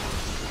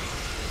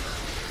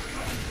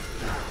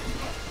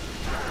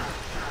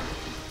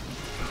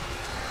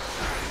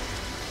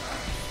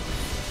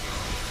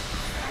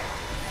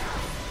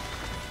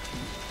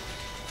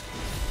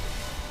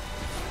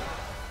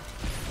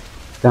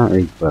 don't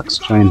read books.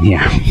 Join the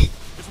army.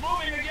 It's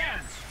moving again!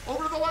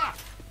 Over to the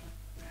left.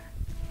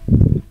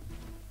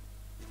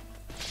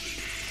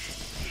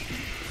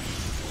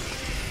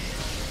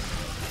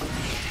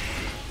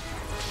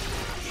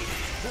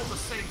 Pull the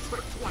same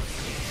trick twice.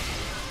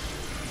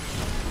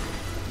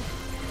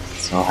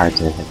 So hard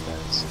to hit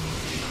those.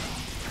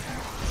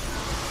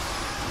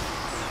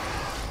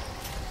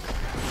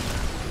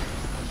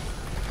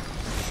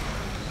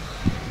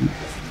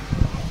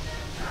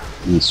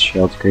 These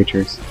shield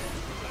creatures.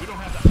 We don't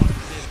have that much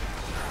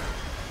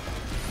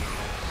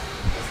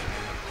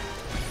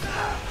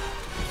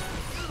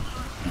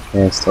to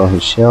Okay, I stole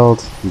his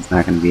shield. He's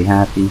not going to be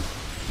happy.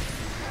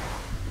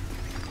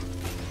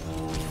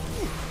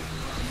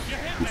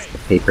 It's the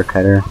paper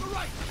cutter. On the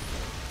right.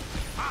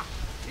 Ah,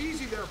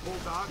 easy there,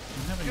 Bulldog.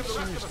 I'm having Give the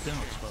rest serious of us a doubts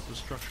chance. about the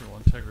structural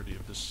integrity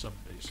of this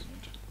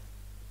sub-basement.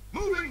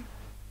 Moving.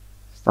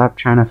 Stop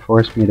trying to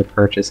force me to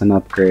purchase an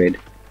upgrade.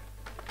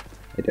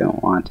 I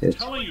don't want it.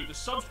 I'm telling you, the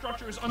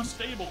substructure is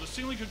unstable. The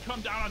ceiling could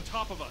come down on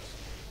top of us.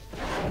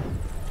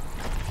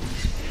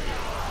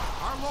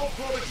 Our low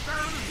probe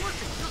experiment is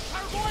working. You're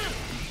clairvoyant.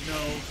 No,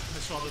 I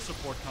saw the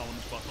support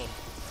columns buckle.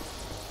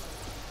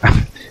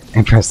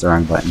 I pressed the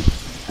wrong button.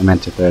 I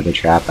meant to throw the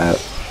trap out.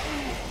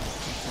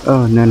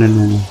 Oh, no, no,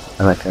 no, no.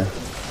 I let go.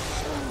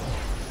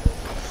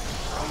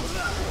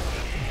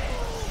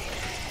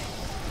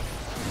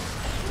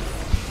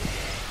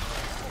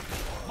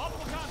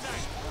 Multiple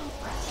contact!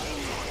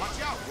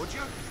 Watch out, would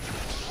you?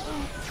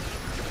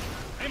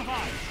 Aim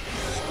high!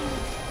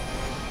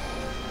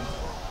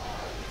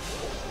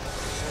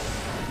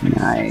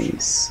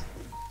 Nice.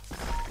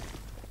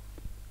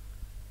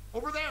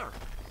 Over there.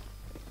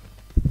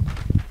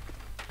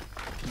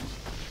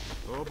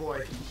 Oh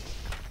boy.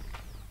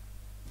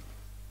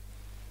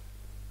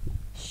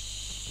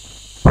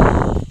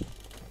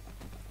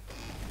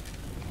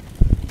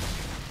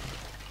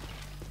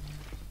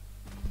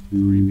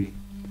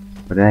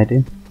 What did I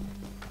do?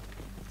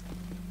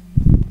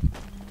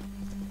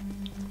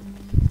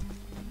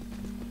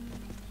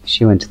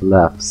 She went to the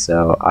left,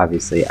 so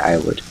obviously I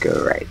would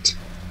go right.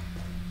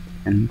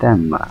 And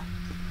then left.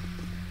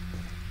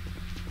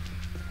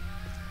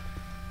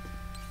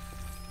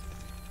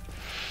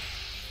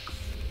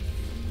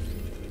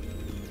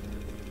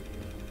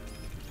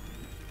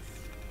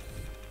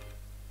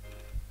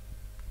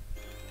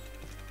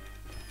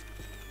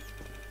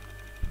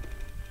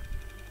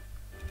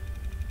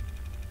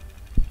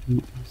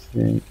 What's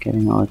they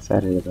getting all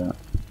excited about?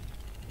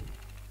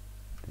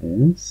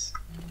 This?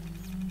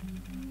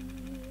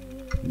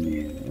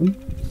 No.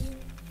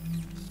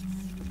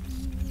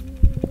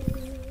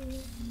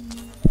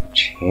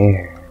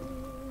 Chair.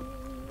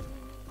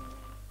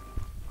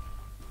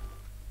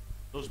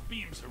 Those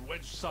beams are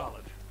wedged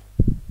solid.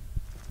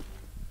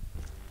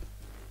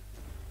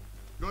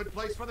 Good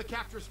place for the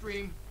capture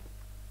stream.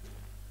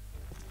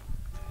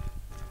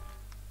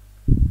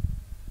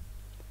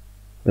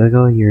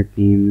 Wiggle your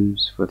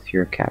beams with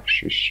your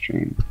capture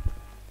stream.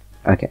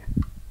 Okay.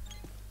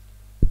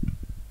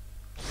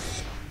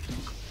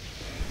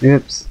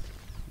 Oops.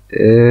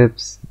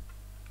 Oops.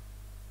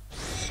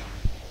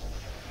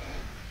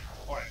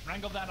 Alright,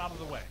 wrangle that out of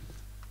the way.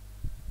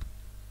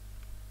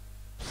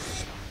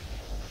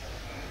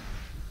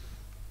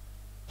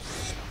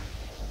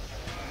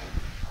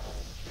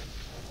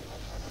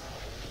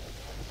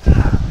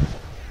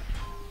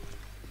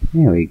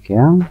 There we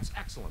go. That's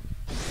excellent.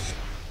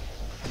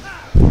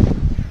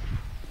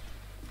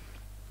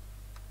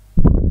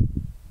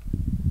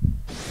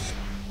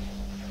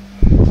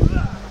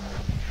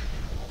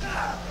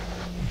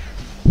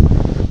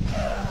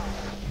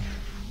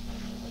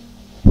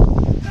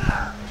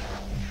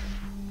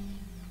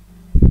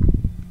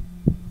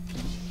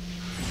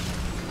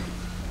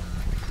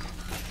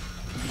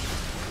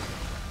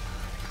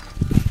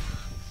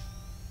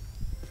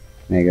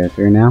 Can I go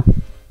through now?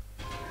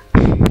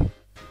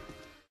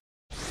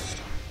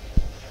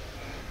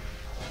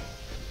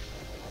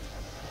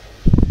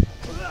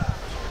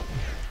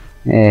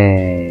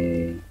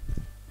 Hey.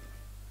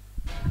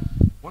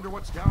 Wonder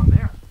what's down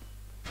there.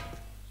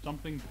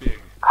 Something big.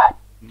 A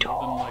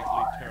More than likely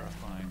door.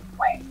 terrifying.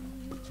 Wait.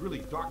 It's really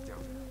dark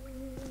down there.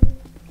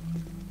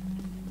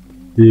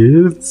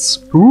 It's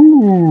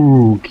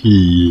spooky.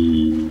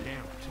 Damn,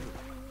 too.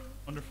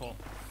 Wonderful.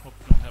 Hope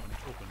you don't have any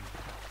open.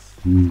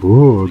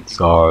 Books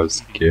are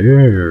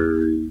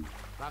scary.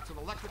 That's an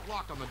electric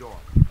lock on the door.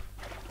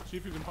 See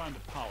if you can find the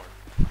power.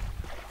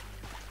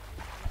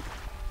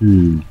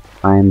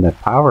 Find the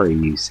power,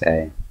 you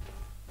say?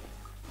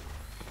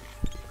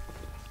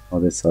 Will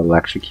this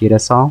electrocute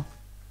us all?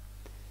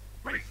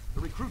 Great,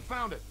 the recruit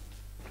found it.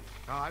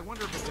 I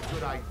wonder if it's a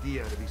good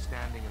idea to be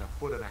standing in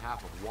 1.5 feet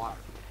of water.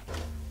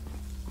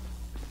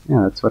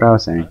 Yeah, that's what I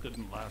was saying. That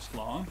didn't last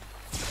long.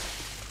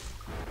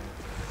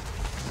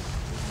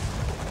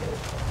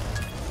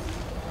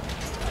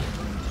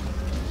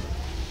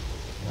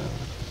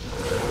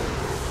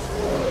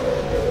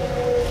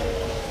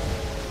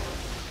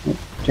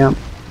 Jump.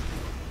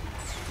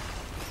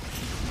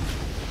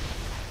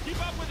 Keep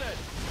up with it!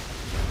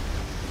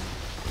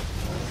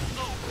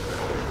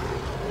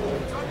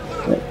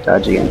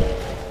 Dodge again.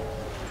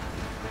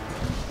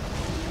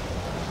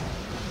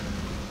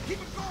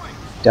 Keep it going.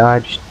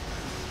 Dodge,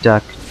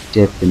 duck,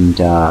 dip, and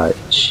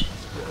dodge.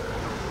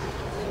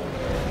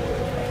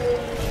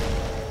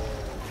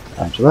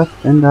 Dodge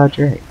left, then dodge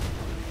right.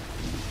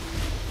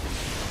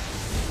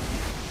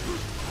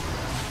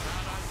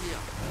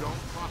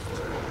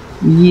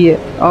 Yeah.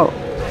 Oh,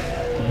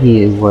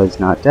 he was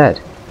not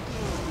dead.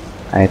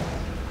 I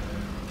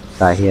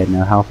thought he had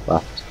no health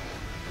left.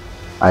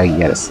 I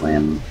gotta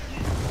slam him.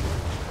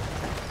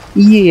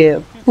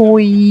 Yeah,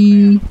 boy.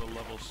 The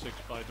level 6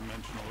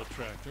 bidimensional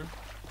attractor.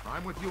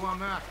 I'm with you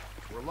on that.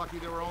 We're lucky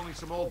there were only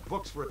some old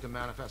books for it to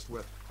manifest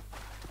with.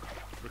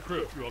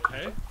 Recruit, you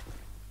okay?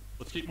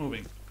 Let's keep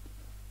moving.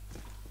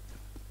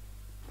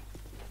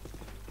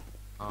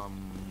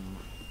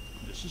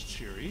 This is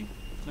cheery.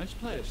 Nice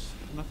place.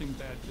 Nothing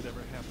bad could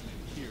ever happen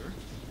in here.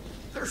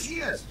 There she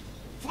is!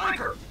 Flank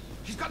her!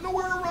 She's got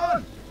nowhere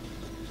to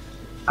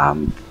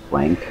run!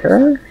 Flank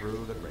her?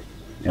 Through the grate.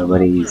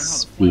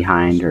 Nobody's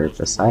behind or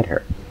beside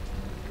her.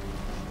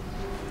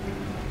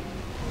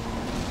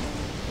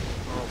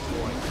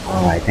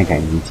 Oh, I think I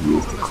need to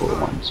use the cool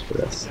ones for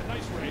this. Yeah,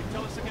 nice, Ray.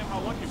 Tell us again how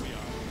lucky we are.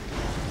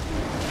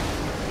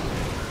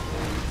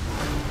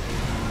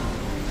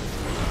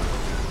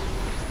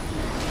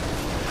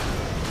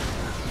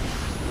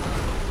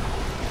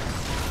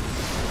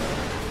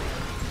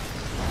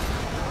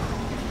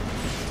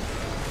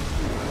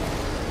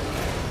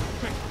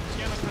 Quick,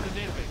 scan us for the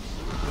database.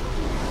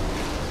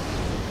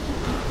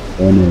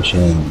 Finish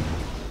him.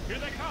 Here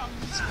they come.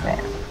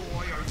 Spam.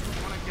 Boy, are you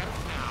gonna get it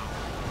now?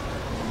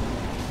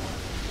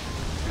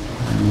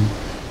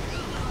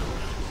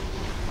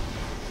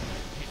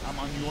 I'm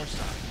on your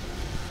side.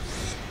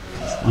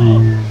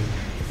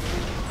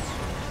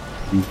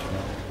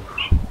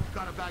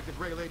 Gotta bag the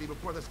Grey Lady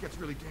before this gets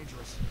really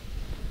dangerous.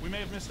 We may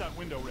have missed that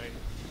window, Ray.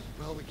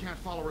 Well, we can't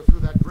follow her through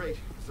that grate.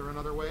 Is there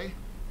another way?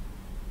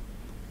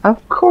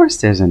 Of course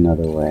there's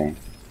another way.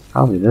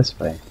 Probably this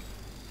way.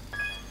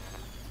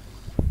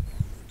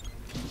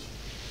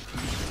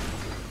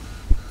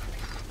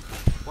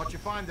 What you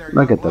find there,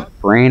 Look at the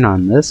brain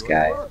on this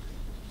guy.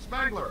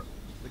 Spangler,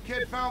 the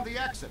kid found the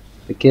exit.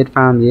 The kid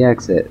found the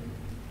exit.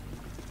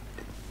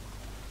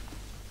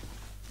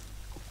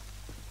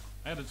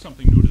 Added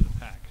something new to the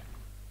pack.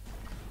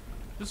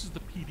 This is the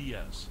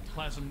PDS,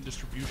 Plasm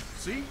Distribution.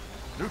 See?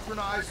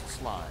 Neutronized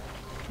slide.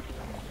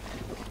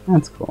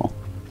 That's cool.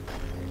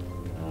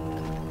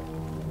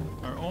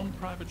 Our own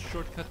private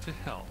shortcut to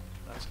hell.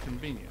 That's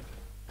convenient.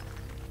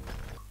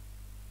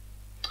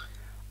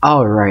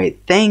 Alright,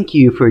 thank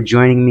you for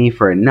joining me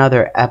for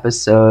another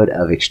episode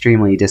of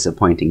Extremely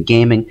Disappointing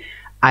Gaming.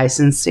 I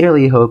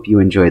sincerely hope you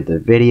enjoyed the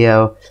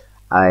video.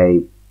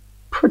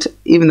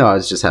 Even though I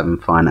was just having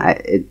fun,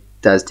 it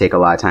does take a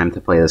lot of time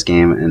to play this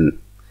game, and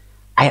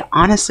I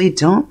honestly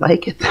don't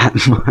like it that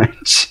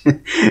much.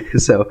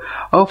 So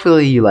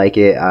hopefully you like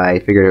it. I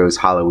figured it was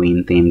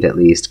Halloween themed, at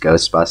least,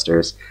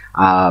 Ghostbusters.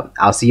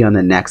 I'll see you on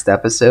the next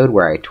episode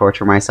where I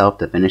torture myself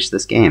to finish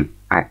this game.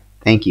 Alright,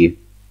 thank you,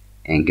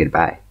 and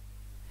goodbye.